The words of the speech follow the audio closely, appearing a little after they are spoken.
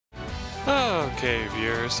Okay,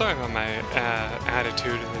 viewers, sorry about my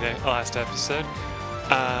attitude in the last episode.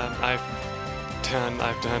 I've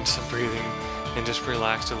done some breathing and just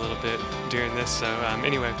relaxed a little bit during this. So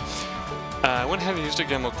anyway, I went ahead and used a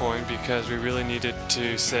Gimel coin because we really needed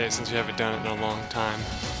to save since we haven't done it in a long time.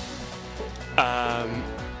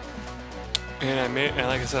 And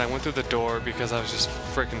like I said, I went through the door because I was just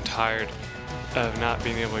freaking tired of not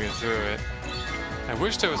being able to get through it. I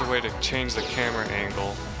wish there was a way to change the camera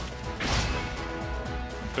angle.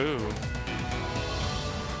 Ooh. I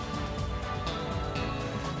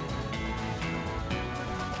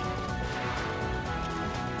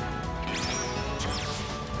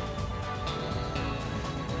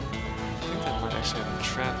think that might actually have a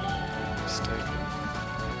trap if I'm not mistaken.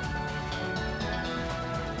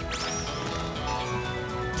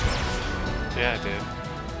 Yeah, I did.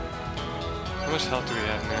 How much health do we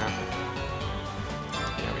have now?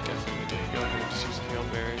 Yeah, we definitely do. Go ahead and just use a heal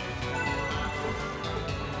berry.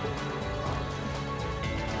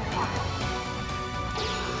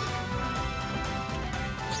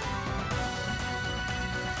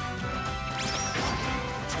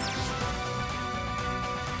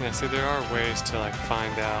 Yeah, see, there are ways to like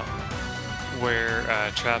find out where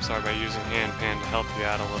traps are by using Hand Pan to help you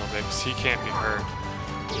out a little bit, because he can't be hurt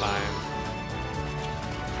by him.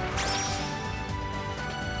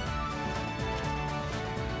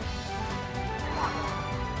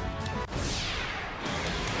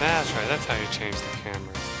 That's right, that's how you change the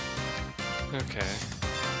camera. Okay.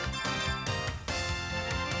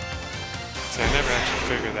 See, I never actually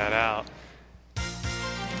figured that out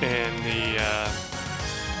in the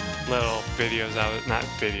little videos not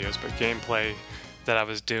videos, but gameplay that I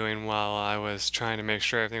was doing while I was trying to make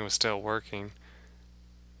sure everything was still working.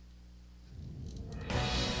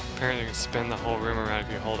 Apparently you can spin the whole room around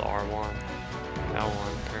if you hold R1 and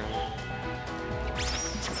L1 apparently.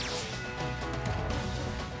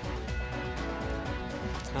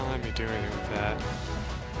 It's not letting me do anything with that.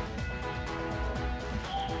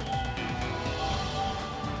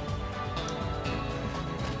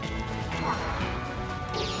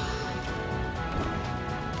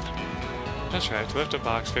 That's right, to lift a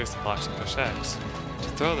box, face the box and push X. To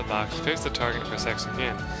throw the box, face the target and press X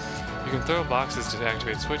again. You can throw boxes to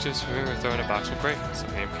activate switches. Remember, throwing a box will break, so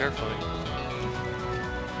aim carefully.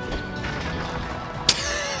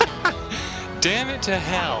 Damn it to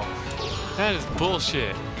hell! That is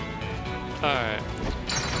bullshit. Alright.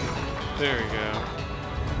 There we go.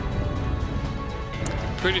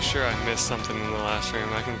 Pretty sure I missed something in the last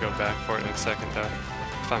room. I can go back for it in a second though,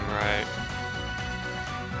 if I'm right.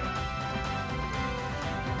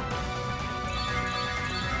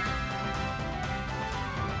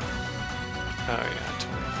 Oh yeah, I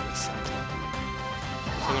totally missed something.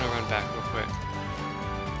 So I'm gonna run back real quick.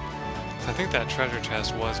 So I think that treasure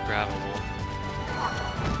chest was grabbable.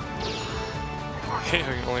 Hey, you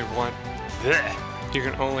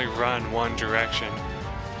can only run one direction.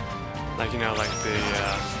 Like, you know, like the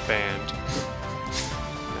band. No,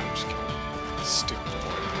 I'm just kidding. Stupid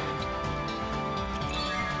boy band.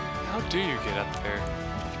 How do you get up there?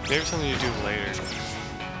 Maybe something you do later.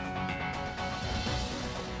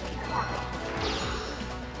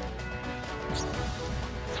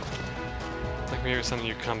 Like maybe it's something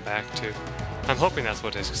you come back to. I'm hoping that's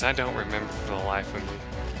what it is, because I don't remember for the life of me.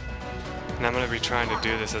 And I'm going to be trying to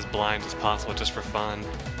do this as blind as possible just for fun.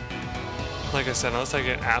 Like I said, unless I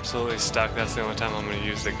get absolutely stuck, that's the only time I'm going to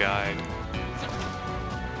use the guide.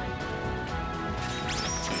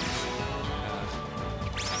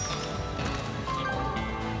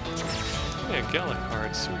 Hey, a Gala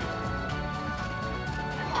card, sweet.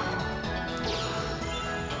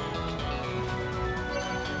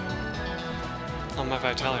 Oh, my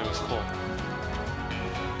vitality was full.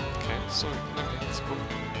 Okay, sweet. Okay, that's cool.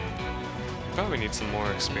 Probably need some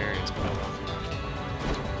more experience, but oh well.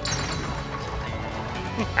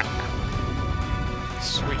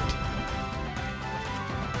 Sweet.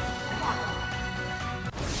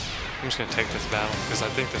 I'm just gonna take this battle because I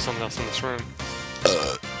think there's something else in this room.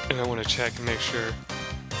 And I want to check and make sure.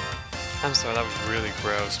 I'm sorry, that was really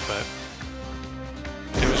gross, but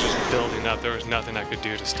it was just building up. There was nothing I could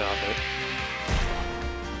do to stop it.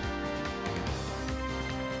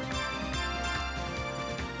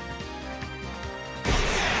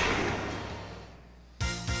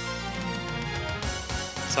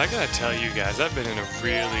 So I gotta tell you guys, I've been in a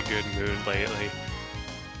really good mood lately.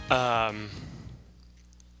 I'm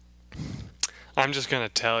just gonna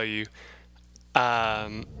tell you,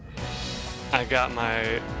 I got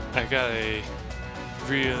a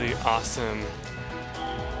really awesome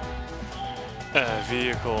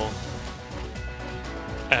vehicle.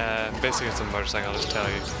 Basically it's a motorcycle, I'll just tell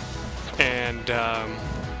you. And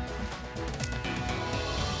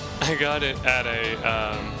I got it at a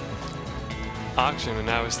auction, and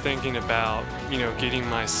I was thinking about, you know, getting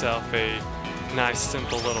myself a nice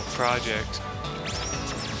simple little project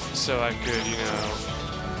so I could, you know,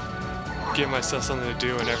 give myself something to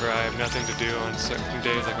do whenever I have nothing to do on certain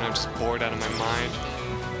days, like when I'm just bored out of my mind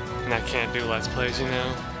and I can't do Let's Plays, you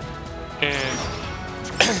know. And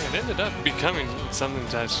it ended up becoming something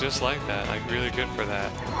that's just like that, like really good for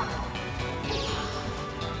that.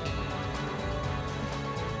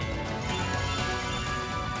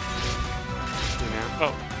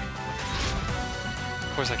 Oh,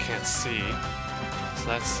 of course I can't see, so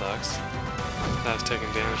that sucks. I was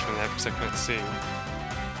taking damage from that because I couldn't see.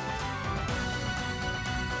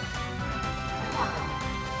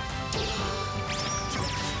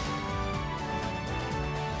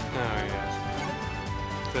 Oh yeah,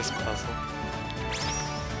 this puzzle.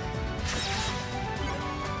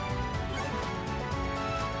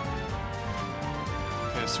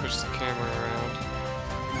 Gotta switch the camera around.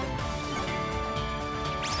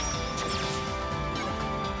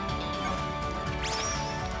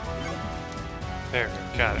 There,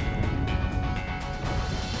 got it.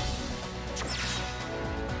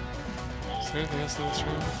 Is there anything else in this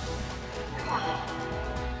room?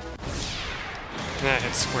 Nah, I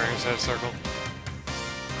hit square instead of circle.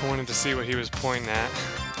 I wanted to see what he was pointing at.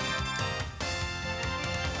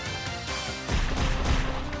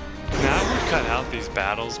 Now I would cut out these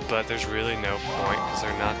battles, but there's really no point because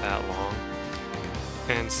they're not that long.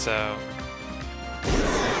 And so,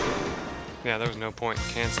 yeah, there was no point in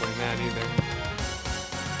canceling that either.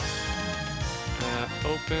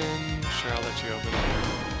 Open. Sure, I'll let you open it.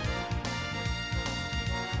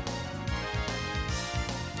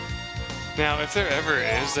 Now, if there ever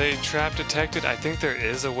is a trap detected, I think there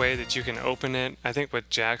is a way that you can open it. I think with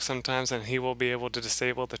Jack sometimes, and he will be able to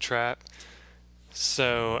disable the trap.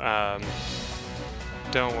 So,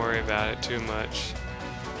 don't worry about it too much.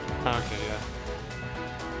 Okay, yeah.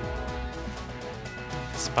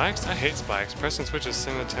 Spikes? I hate spikes. Pressing switches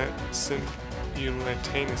simultaneously.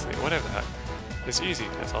 Whatever the heck. It's easy.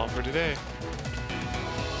 That's all for today.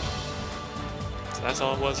 So that's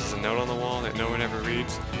all it was, is a note on the wall that no one ever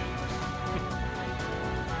reads.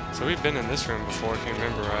 So we've been in this room before, if you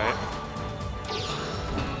remember right.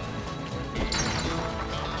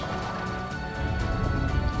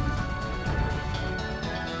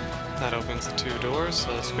 That opens the two doors,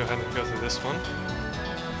 so let's go ahead and go through this one.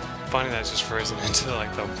 Funny that it's just frozen into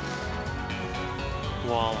like the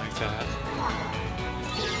wall like that.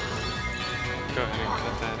 Go ahead and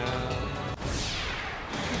cut that out.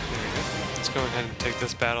 There we go. Let's go ahead and take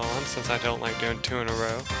this battle on, since I don't like doing two in a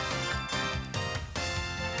row.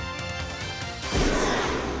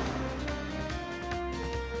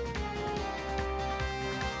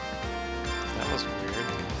 That was weird.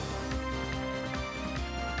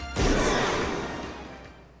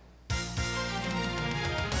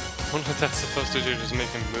 I wonder what that's supposed to do, just make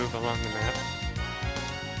him move along the map.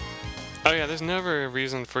 Oh yeah, there's never a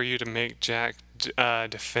reason for you to make Jack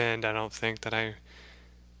defend, I don't think, that I,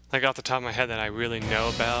 like off the top of my head, that I really know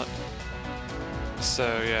about.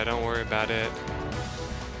 So yeah, don't worry about it.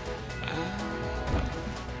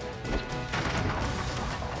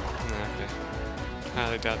 Okay.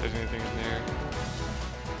 Highly doubt there's anything in there.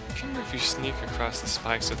 I can't remember if you sneak across the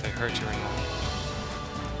spikes if they hurt you or not.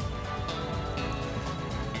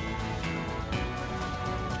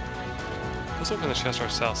 Let's open the chest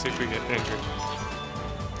ourselves, see if we get injured.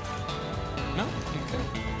 No? Okay.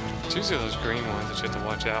 It's usually those green ones that you have to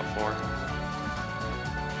watch out for.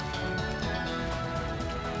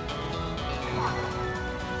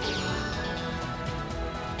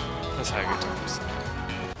 That's how I get to this.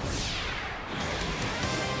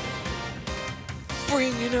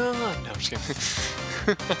 Bring it on! No, I'm just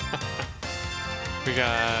kidding. We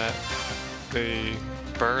got the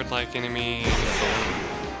bird-like enemy and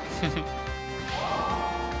the balloon.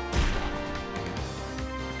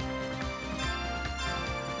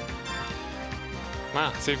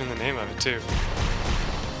 Wow, it's even the name of it too.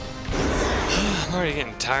 I'm already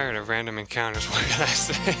getting tired of random encounters, what can I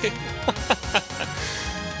say?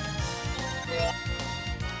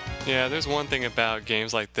 Yeah, there's one thing about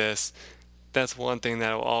games like this. That's one thing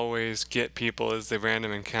that will always get people, is the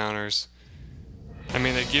random encounters. I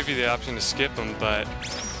mean, they give you the option to skip them, but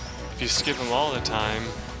if you skip them all the time,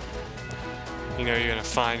 you know, you're gonna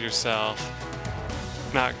find yourself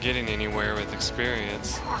not getting anywhere with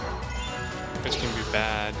experience, which can be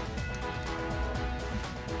bad.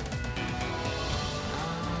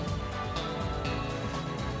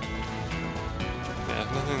 Yeah,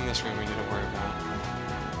 nothing in this room we need to worry about.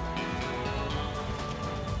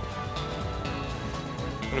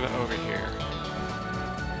 What about over here?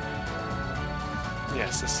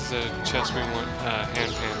 Yes, this is a chest we want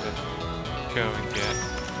Hand Pan to go and get.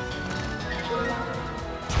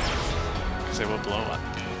 Because it will blow up.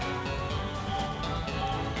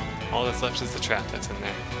 All that's left is the trap that's in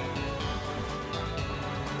there.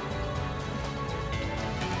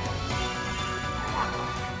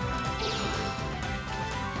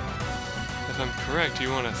 If I'm correct, you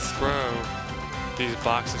want to throw these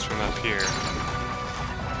boxes from up here.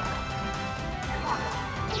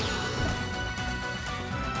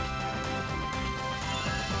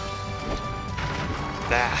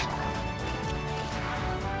 That.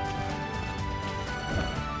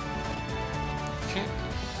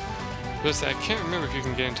 I can't remember if you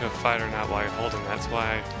can get into a fight or not while you're holding. That's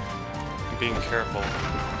why I'm being careful.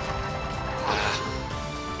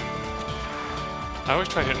 I always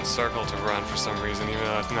try hitting circle to run for some reason, even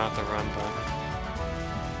though that's not the run button.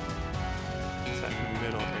 It's that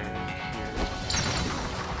middle area here.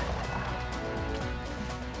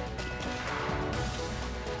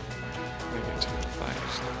 Maybe into the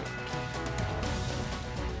fighters now.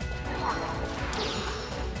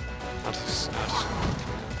 I'll just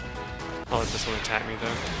I'll let this one attack me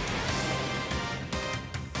though.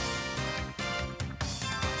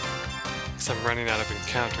 Because I'm running out of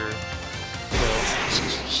encounter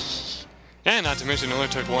kills. And not to mention it only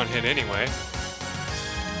took one hit anyway.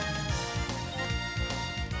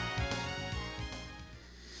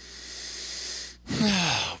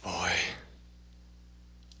 Oh boy.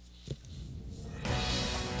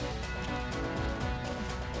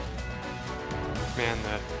 Man,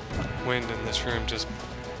 the wind in this room just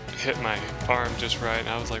hit my arm just right, and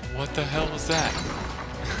I was like, what the hell was that?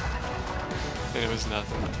 And it was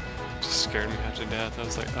nothing. It just scared me half to death. I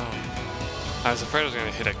was like, oh. I was afraid I was going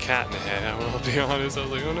to hit a cat in the head, I will be honest. I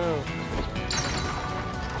was like, oh no.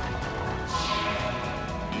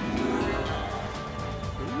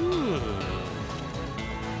 Ooh.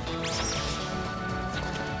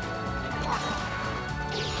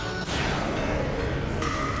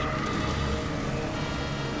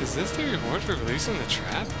 Is this the reward for releasing the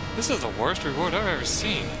trap? This is the worst reward I've ever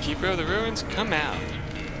seen. Keeper of the ruins, come out.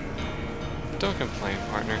 Don't complain,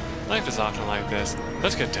 partner. Life is often like this.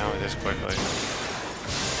 Let's get done with this quickly.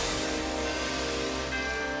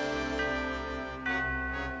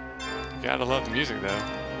 You gotta love the music, though.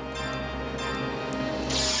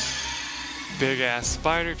 Big ass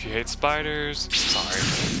spider if you hate spiders. Sorry.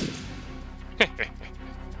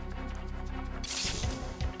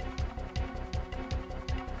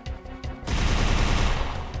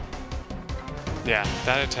 Yeah,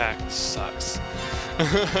 that attack sucks.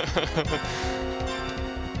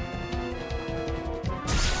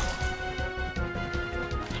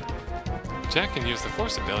 Jack can use the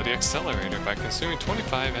Force ability Accelerator by consuming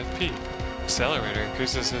 25 FP. Accelerator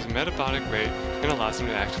increases his metabolic rate and allows him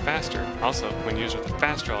to act faster. Also, when used with the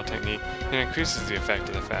Fast Draw technique, it increases the effect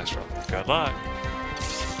of the Fast Draw. Good luck!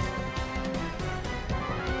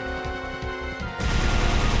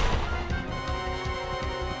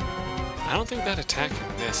 I don't think that attack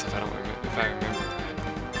can miss if I remember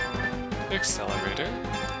right. Accelerator,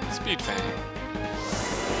 Speed Fang.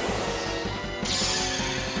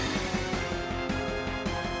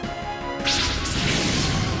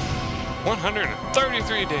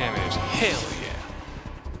 133 damage. Hell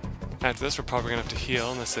yeah! After this, we're probably gonna have to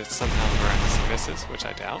heal unless it somehow miraculously misses, which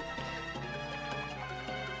I doubt.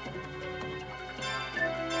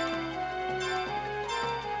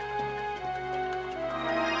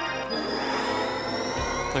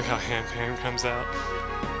 Look how Hand Pan comes out.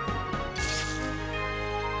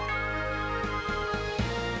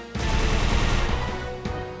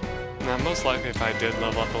 Now, most likely if I did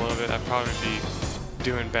level up a little bit, I'd probably be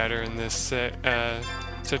doing better in this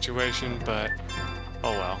situation, but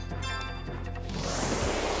oh well.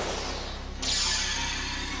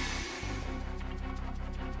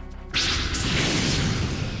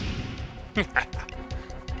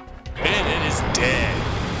 And it is dead.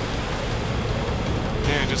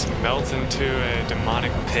 And it just melts into a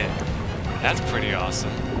demonic pit. That's pretty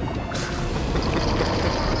awesome.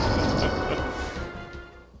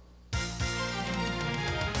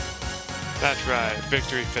 That's right,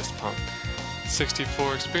 Victory Fist Pump.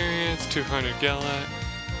 64 experience, 200 Gala,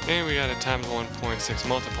 and we got a times 1.6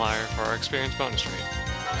 multiplier for our experience bonus rate.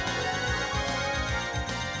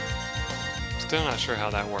 Still not sure how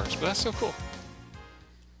that works, but that's still cool.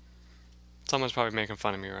 Someone's probably making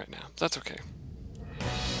fun of me right now. That's okay.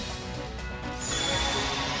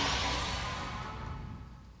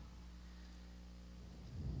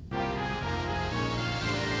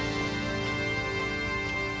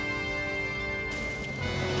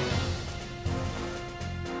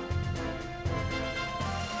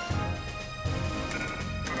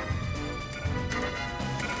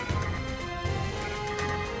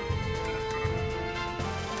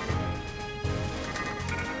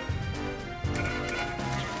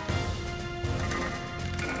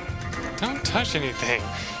 Don't touch anything.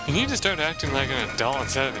 You need to start acting like an adult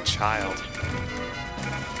instead of a child.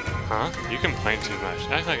 Huh? You complain too much.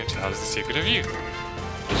 Act like a child is the secret of youth.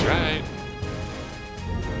 He's right.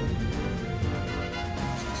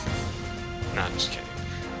 No, I'm just kidding.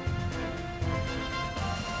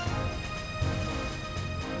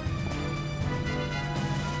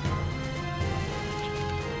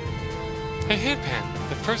 Hey, Headpan,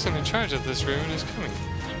 the person in charge of this ruin is coming.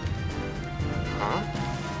 Huh?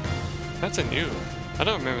 That's an ooh. I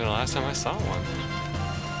don't remember the last time I saw one.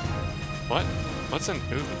 What? What's an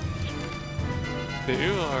ooh? The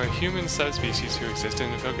ooh are a human subspecies who existed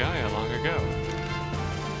in Phalgaia long ago.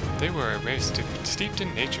 They were a race steeped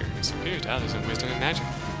in nature and superior to others in wisdom and magic.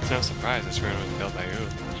 It's no surprise this ruin was built by ooh.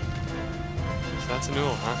 So that's an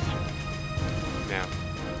ooh, huh? Now,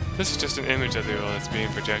 this is just an image of the ooh that's being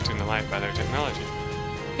projected in the light by their technology.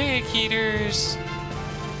 Hey, Keeters!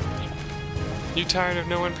 You tired of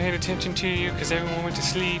no one paying attention to you because everyone went to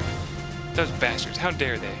sleep? Those bastards, how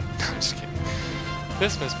dare they? I'm just kidding.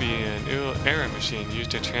 This must be an ooh error machine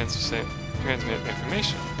used to transmit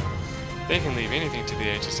information. They can leave anything to the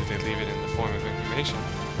ages if they leave it in the form of information.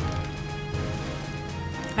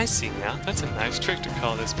 I see now. That's a nice trick to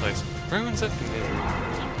call this place Ruins of Memory.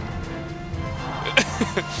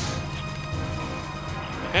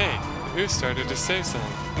 Hey, the ooh started to say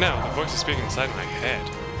something. No, the voice is speaking inside my head.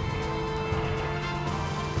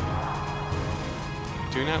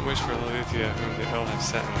 Do not wish for Lilithia, whom the ill have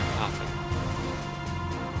set in the coffin.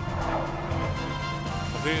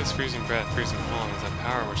 Lilithia's freezing breath, freezing palm, is a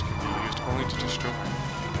power which can be used only to destroy.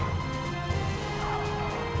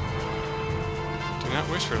 Do not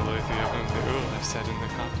wish for Lilithia, whom the ill have set in the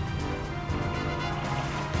coffin.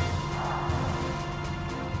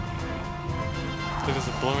 It is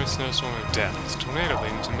a blowing snowstorm of death. It's a tornado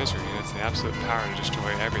leading to misery, and it's the absolute power to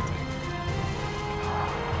destroy everything.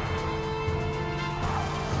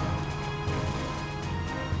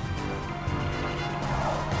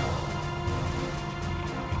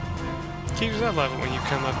 Keepers, I love it when you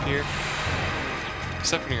come up here.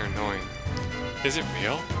 Except when you're annoying. Is it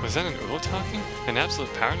real? Was that an ool talking? An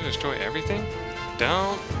absolute power to destroy everything?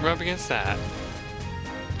 Don't rub against that.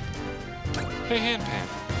 Hey, Handpan.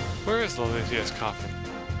 Where is Lilithia's coffin?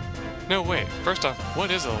 No, wait. First off, what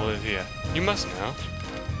is a Lilithia? You must know.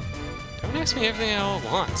 Don't ask me everything all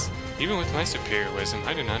at once. Even with my superior wisdom,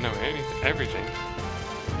 I do not know everything.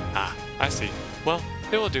 Ah, I see. Well,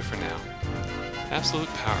 it will do for now. Absolute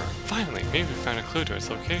power. Finally, maybe we found a clue to its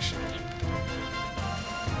location.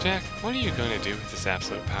 Jack, what are you going to do with this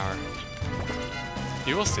absolute power?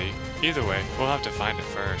 You will see. Either way, we'll have to find it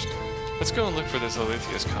first. Let's go and look for this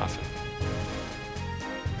Lilithia's coffin.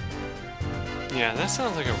 Yeah, that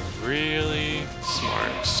sounds like a really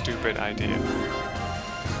smart, stupid idea.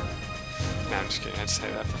 Nah, I'm just kidding. I just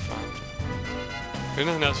say that for fun. There's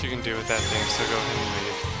nothing else you can do with that thing, so go ahead and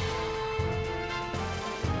leave.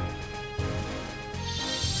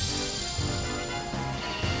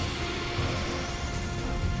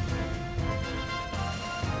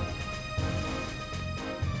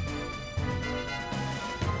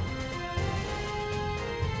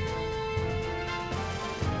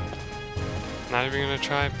 Not even gonna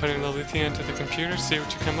try putting Lilithia into the computer, see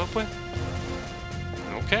what you come up with?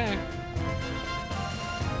 Okay.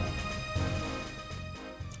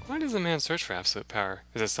 Why does the man search for absolute power?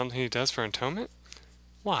 Is it something he does for atonement?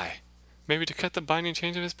 Why? Maybe to cut the binding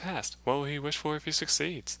chains of his past. What will he wish for if he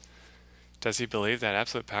succeeds? Does he believe that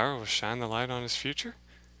absolute power will shine the light on his future?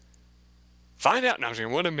 Find out! Now,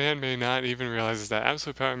 what a man may not even realize is that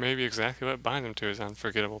absolute power may be exactly what binds him to his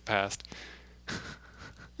unforgettable past.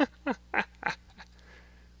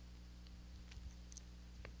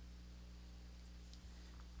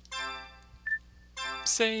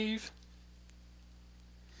 Save.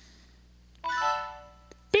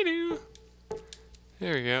 Be-doo.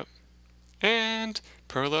 There we go. And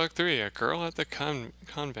Prologue 3, A Girl at the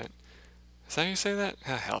Convent. Is that how you say that?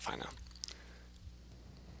 Ah, hell if I know.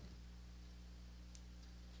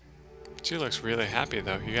 She looks really happy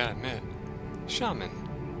though, you gotta admit. Shaman.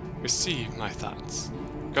 Receive my thoughts.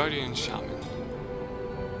 Guardian Shaman.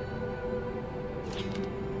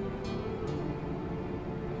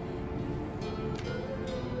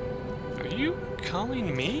 Are you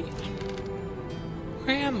calling me?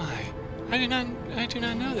 Where am I? I do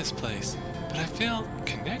not know this place, but I feel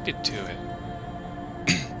connected to it.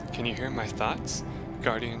 Can you hear my thoughts,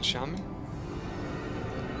 Guardian Shaman?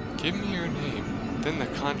 Give me your name, then the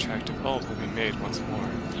contract of old will be made once more.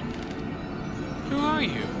 Who are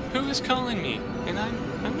you? Who is calling me? And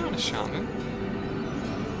I'm not a shaman.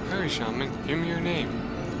 Hurry, shaman, give me your name.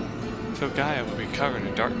 Phalgaia will be covered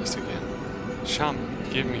in darkness again. Shaman,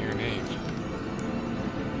 give me your name.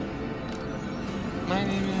 My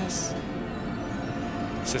name is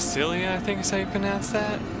Cecilia, I think is how you pronounce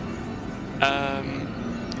that.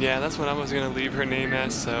 Yeah, that's what I was gonna leave her name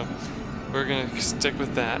as, so we're gonna stick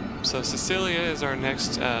with that. So Cecilia is our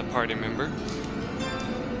next party member.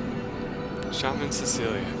 Shaman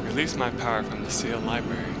Cecilia, release my power from the sealed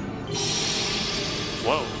library.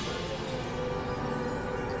 Whoa.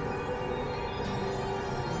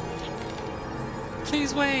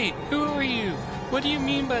 Please wait! Who are you? What do you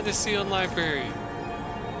mean by the sealed library?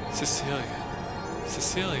 Cecilia.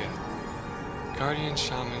 Cecilia. Guardian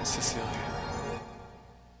Shaman Cecilia.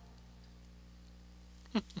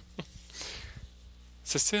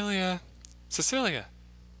 Cecilia. Cecilia.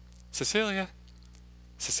 Cecilia.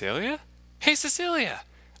 Cecilia? Hey, Cecilia!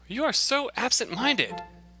 You are so absent-minded!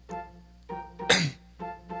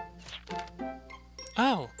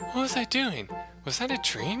 Oh, what was I doing? Was that a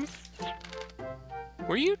dream?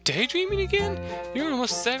 Were you daydreaming again? You're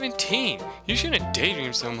almost 17. You shouldn't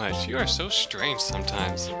daydream so much. You are so strange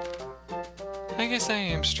sometimes. I guess I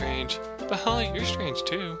am strange. But Holly, you're strange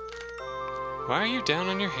too. Why are you down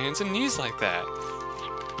on your hands and knees like that?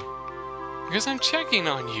 Because I'm checking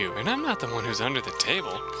on you, and I'm not the one who's under the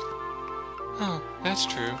table. Oh, that's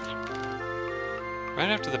true. Right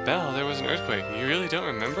after the bell, there was an earthquake. You really don't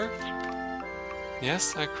remember?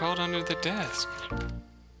 Yes, I crawled under the desk.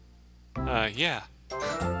 Yeah.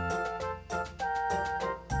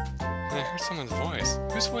 And I heard someone's voice.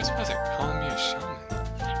 Whose voice was it, calling me a shaman?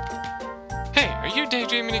 Hey, are you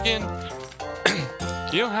daydreaming again?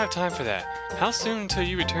 You don't have time for that. How soon until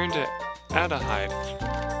you return to Adahide?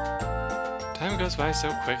 Time goes by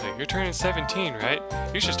so quickly. You're turning 17, right?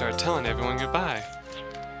 You should start telling everyone goodbye.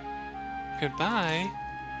 Goodbye?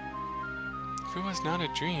 If it was not a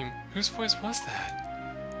dream, whose voice was that?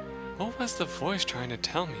 What was the voice trying to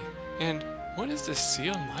tell me? And what is this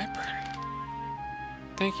sealed library?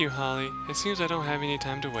 Thank you, Holly. It seems I don't have any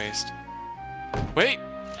time to waste. Wait!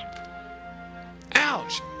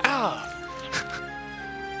 Ouch! Ah!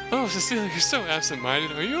 Oh, Cecilia, you're so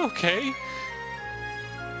absent-minded. Are you okay?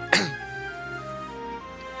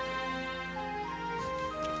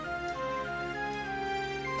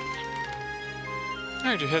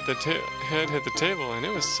 I heard your head hit the table, and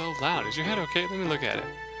it was so loud. Is your head okay? Let me look at it.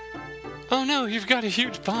 Oh no, you've got a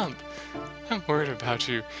huge bump. I'm worried about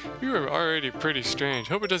you. You were already pretty strange.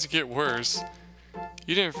 Hope it doesn't get worse.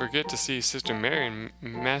 You didn't forget to see Sister Mary and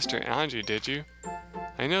Master Angie, did you?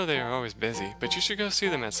 I know they are always busy, but you should go see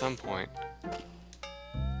them at some point.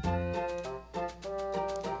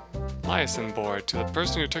 Liaison board. To the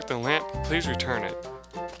person who took the lamp, please return it.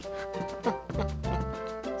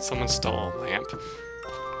 Someone stole a lamp.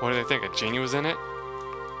 What do they think? A genie was in it?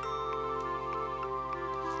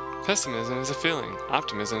 Pessimism is a feeling.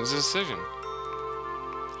 Optimism is a decision.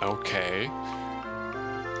 Okay.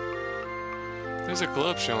 There's a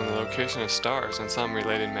globe showing the location of stars and some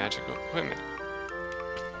related magical equipment.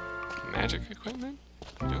 Magic equipment?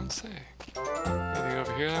 You don't say. Anything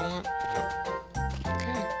over here I want? Nope.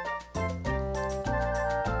 Okay.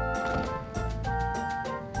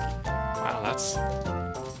 Wow, that's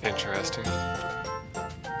interesting.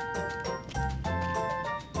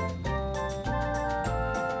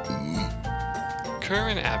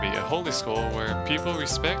 Curran Abbey, a holy school where people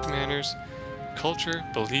respect manners, culture,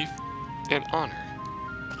 belief, and honor.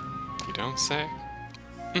 You don't say.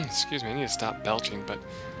 Excuse me, I need to stop belching, but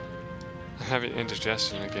I'm having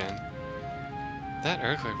indigestion again. That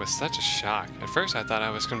earthquake was such a shock. At first I thought I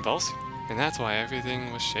was convulsing, and that's why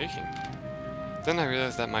everything was shaking. Then I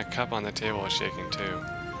realized that my cup on the table was shaking too.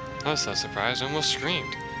 I was so surprised I almost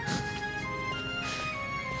screamed.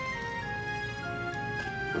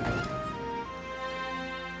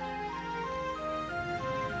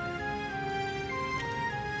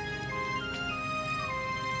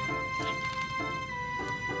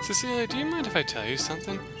 Cecilia, do you mind if I tell you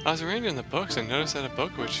something? I was arranging the books and noticed that a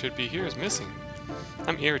book which should be here is missing.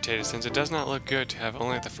 I'm irritated since it does not look good to have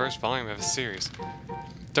only the first volume of a series.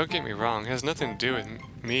 Don't get me wrong, it has nothing to do with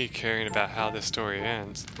me caring about how this story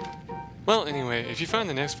ends. Well, anyway, if you find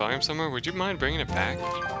the next volume somewhere, would you mind bringing it back?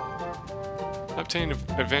 Obtain an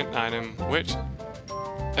event item, which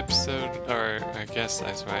episode, or I guess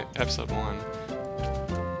that's right, episode 1.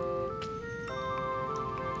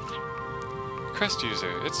 Crest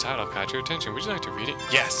user, its title caught your attention. Would you like to read it?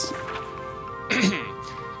 Yes!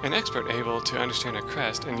 An expert able to understand a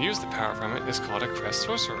crest and use the power from it is called a crest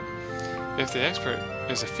sorcerer. If the expert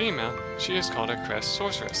is a female, she is called a crest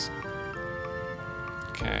sorceress.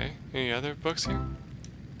 Okay, any other books here?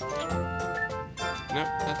 Nope,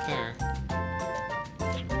 not there.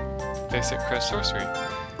 Basic crest sorcery.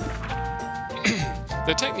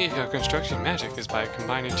 The technique of constructing magic is by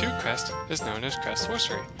combining two crests is known as crest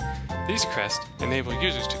sorcery. These crests enable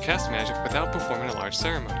users to cast magic without performing a large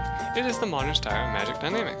ceremony. It is the modern style of magic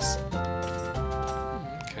dynamics.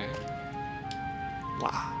 Okay.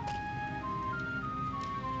 Wow.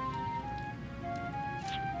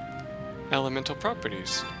 Elemental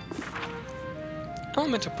properties.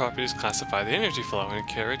 Elemental properties classify the energy flow and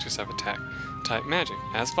characteristics of attack type magic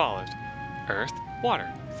as follows: Earth,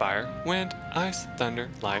 Water, Fire, Wind, Ice, Thunder,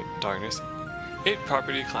 Light, Darkness. 8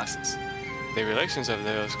 property classes. The relations of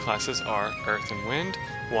those classes are Earth and Wind,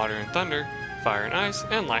 Water and Thunder, Fire and Ice,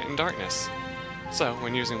 and Light and Darkness. So,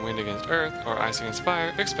 when using Wind against Earth or Ice against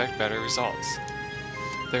Fire, expect better results.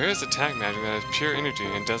 There is attack magic that is pure energy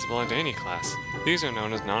and divisible into any class. These are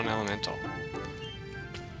known as non-elemental.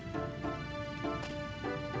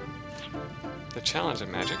 The challenge of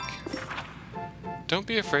magic. Don't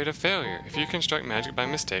be afraid of failure. If you construct magic by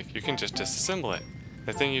mistake, you can just disassemble it.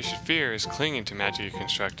 The thing you should fear is clinging to magic you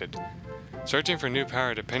constructed. Searching for new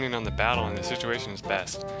power depending on the battle and the situation is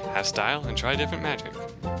best. Have style and try different magic.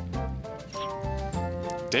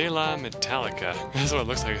 De La Metallica. That's what it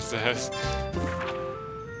looks like it says.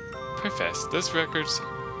 Preface. This records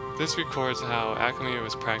how alchemy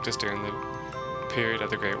was practiced during the period of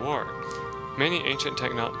the Great War. Many ancient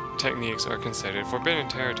techniques are considered forbidden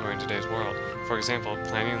territory in today's world. For example,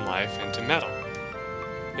 planting life into metal.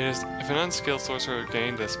 If an unskilled sorcerer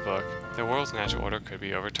gained this book, the world's natural order could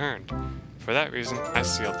be overturned. For that reason, I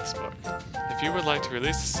sealed this book. If you would like to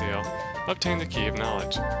release the seal, obtain the key of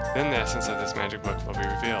knowledge. Then the essence of this magic book will be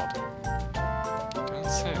revealed. Don't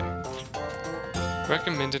say.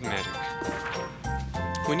 Recommended magic.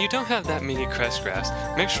 When you don't have that many crest grafts,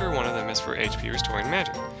 make sure one of them is for HP restoring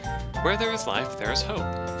magic. Where there is life, there is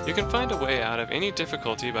hope. You can find a way out of any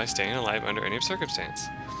difficulty by staying alive under any circumstance.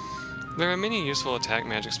 There are many useful attack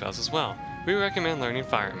magic spells as well. We recommend learning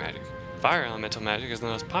fire magic. Fire elemental magic is the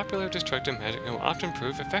most popular destructive magic and will often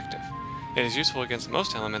prove effective. It is useful against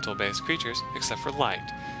most elemental-based creatures, except for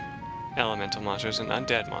light, elemental monsters, and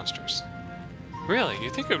undead monsters. Really? You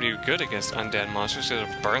think it would be good against undead monsters to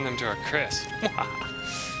burn them to a crisp?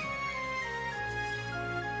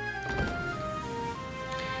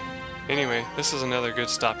 Anyway, this is another good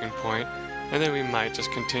stopping point, and then we might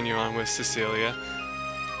just continue on with Cecilia.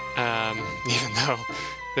 Even though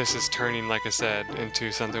this is turning, like I said,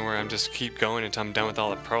 into something where I'm just keep going until I'm done with all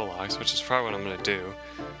the prologues, which is probably what I'm going to do.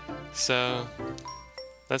 So,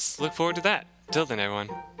 let's look forward to that. Till then, everyone,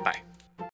 bye.